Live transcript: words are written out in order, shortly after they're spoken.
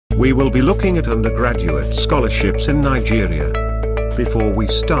we will be looking at undergraduate scholarships in Nigeria. Before we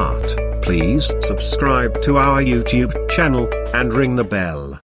start, please subscribe to our YouTube channel, and ring the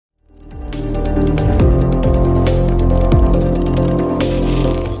bell.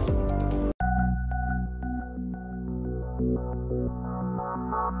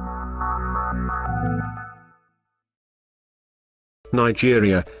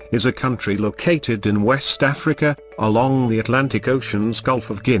 Nigeria is a country located in West Africa, along the Atlantic Ocean's Gulf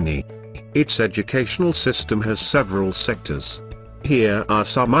of Guinea. Its educational system has several sectors. Here are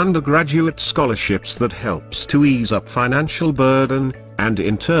some undergraduate scholarships that helps to ease up financial burden, and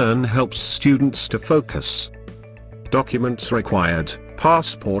in turn helps students to focus. Documents required: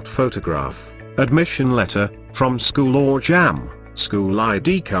 passport photograph, admission letter, from school or JAM, school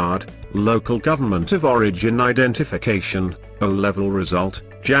ID card, local government of origin identification, O-level result,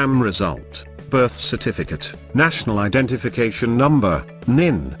 JAM result, birth certificate, national identification number,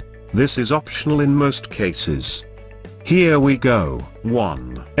 NIN. This is optional in most cases. Here we go.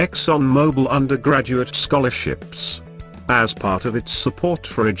 1. Exxon-Mobil Undergraduate Scholarships. As part of its support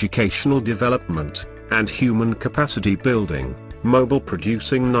for educational development and human capacity building, Mobil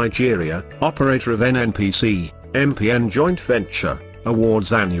Producing Nigeria, operator of NNPC-MPN joint venture,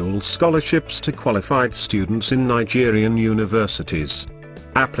 awards annual scholarships to qualified students in Nigerian universities.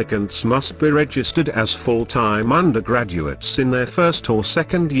 Applicants must be registered as full-time undergraduates in their first or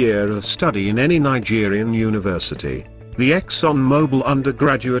second year of study in any Nigerian university. The Exxon-Mobil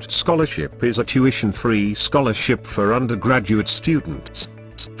Undergraduate Scholarship is a tuition-free scholarship for undergraduate students.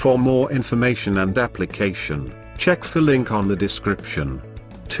 For more information and application, check the link on the description.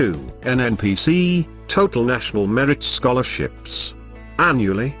 2. NNPC, Total National Merit Scholarships.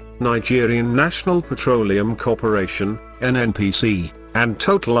 Annually, Nigerian National Petroleum Corporation, NNPC, and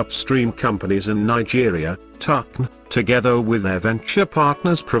Total Upstream Companies in Nigeria, TUCN, together with their venture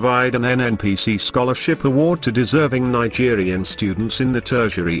partners provide an NNPC Scholarship Award to deserving Nigerian students in the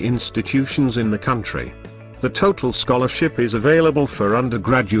tertiary institutions in the country. The total scholarship is available for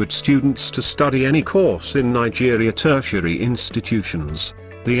undergraduate students to study any course in Nigeria tertiary institutions.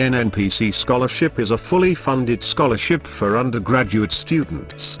 The NNPC Scholarship is a fully funded scholarship for undergraduate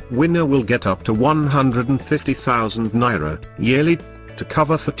students. Winner will get up to 150,000 naira yearly to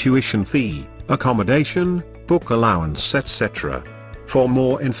cover for tuition fee, accommodation, book allowance, etc. For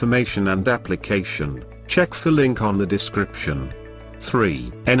more information and application, check the link on the description.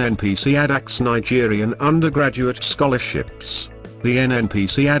 3. NNPC-ADDAX Nigerian Undergraduate Scholarships. The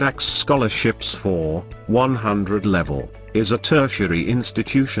NNPC-ADDAX Scholarships for 100 level is a tertiary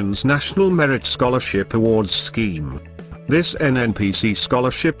institution's National Merit Scholarship Awards scheme. This NNPC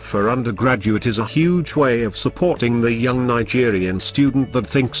scholarship for undergraduate is a huge way of supporting the young Nigerian student that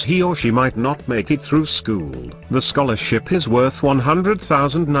thinks he or she might not make it through school. The scholarship is worth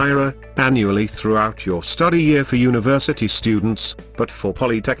 100,000 naira annually throughout your study year for university students, but for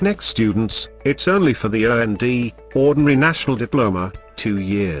polytechnic students, it's only for the OND, Ordinary National Diploma, 2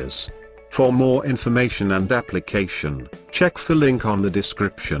 years. For more information and application, check the link on the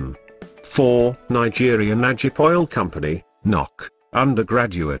description. 4. Nigerian Agip Oil Company, NAOC,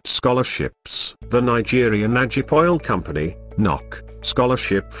 Undergraduate Scholarships. The Nigerian Agip Oil Company, NAOC,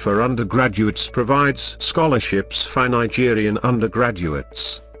 Scholarship for Undergraduates provides scholarships for Nigerian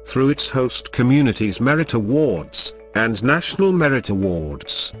undergraduates, through its host communities Merit Awards, and National Merit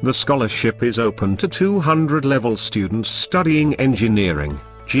Awards. The scholarship is open to 200 level students studying engineering,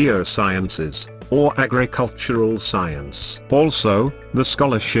 geosciences, or agricultural science. Also, the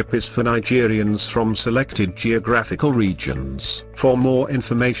scholarship is for Nigerians from selected geographical regions. For more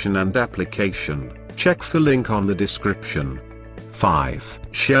information and application, check the link on the description. 5.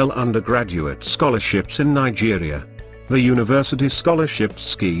 Shell Undergraduate Scholarships in Nigeria. The University Scholarship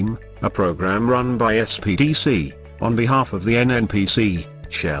Scheme, a program run by SPDC, on behalf of the NNPC,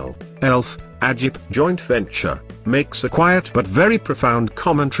 Shell, ELF, Agip joint venture, makes a quiet but very profound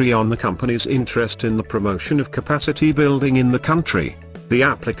commentary on the company's interest in the promotion of capacity building in the country. The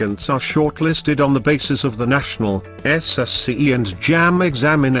applicants are shortlisted on the basis of the national, SSCE and JAM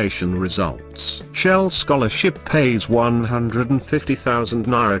examination results. Shell Scholarship pays 150,000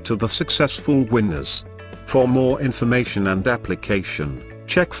 naira to the successful winners. For more information and application,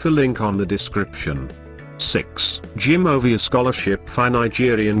 check the link on the description. 6. Ovia Scholarship for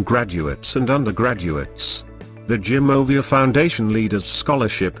Nigerian Graduates and Undergraduates. The Ovia Foundation Leaders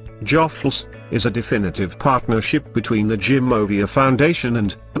Scholarship, JOFLS, is a definitive partnership between the Ovia Foundation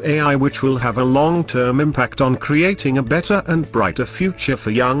and AI, which will have a long-term impact on creating a better and brighter future for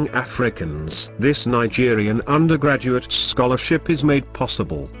young Africans. This Nigerian undergraduate scholarship is made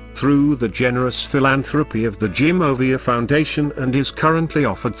possible through the generous philanthropy of the Ovia Foundation, and is currently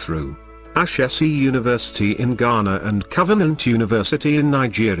offered through Ashesi University in Ghana and Covenant University in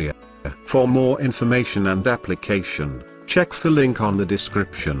Nigeria. For more information and application, check the link on the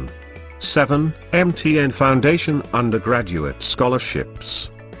description. 7. MTN Foundation Undergraduate Scholarships.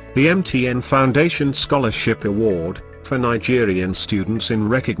 The MTN Foundation Scholarship Award, for Nigerian students in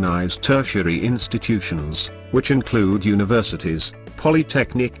recognized tertiary institutions, which include universities,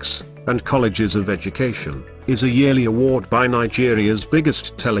 polytechnics, and colleges of education, is a yearly award by Nigeria's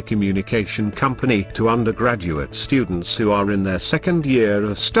biggest telecommunication company to undergraduate students who are in their second year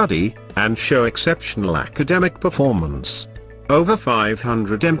of study, and show exceptional academic performance. Over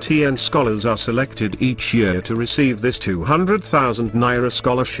 500 MTN scholars are selected each year to receive this 200,000 Naira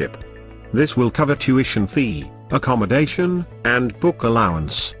scholarship. This will cover tuition fee, accommodation, and book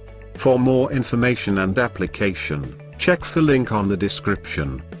allowance. For more information and application, check the link on the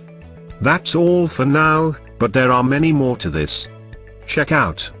description. That's all for now, but there are many more to this. Check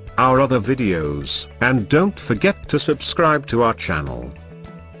out our other videos, and don't forget to subscribe to our channel.